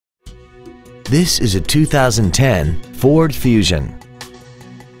This is a 2010 Ford Fusion.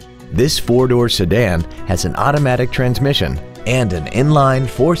 This four-door sedan has an automatic transmission and an inline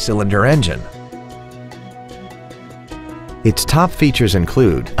four-cylinder engine. Its top features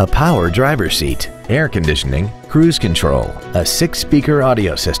include a power driver's seat, air conditioning, cruise control, a 6-speaker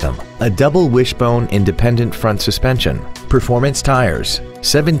audio system, a double wishbone independent front suspension, performance tires,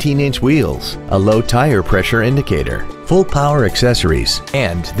 17-inch wheels, a low tire pressure indicator, full power accessories,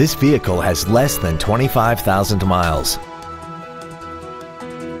 and this vehicle has less than 25,000 miles.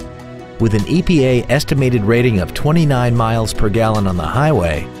 With an EPA estimated rating of 29 miles per gallon on the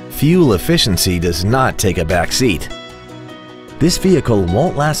highway, fuel efficiency does not take a back seat. This vehicle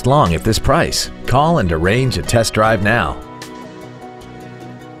won't last long at this price. Call and arrange a test drive now.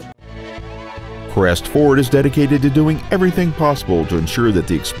 Crest Ford is dedicated to doing everything possible to ensure that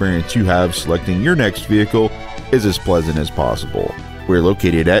the experience you have selecting your next vehicle is as pleasant as possible. We're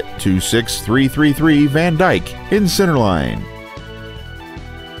located at 26333 Van Dyke in Centerline.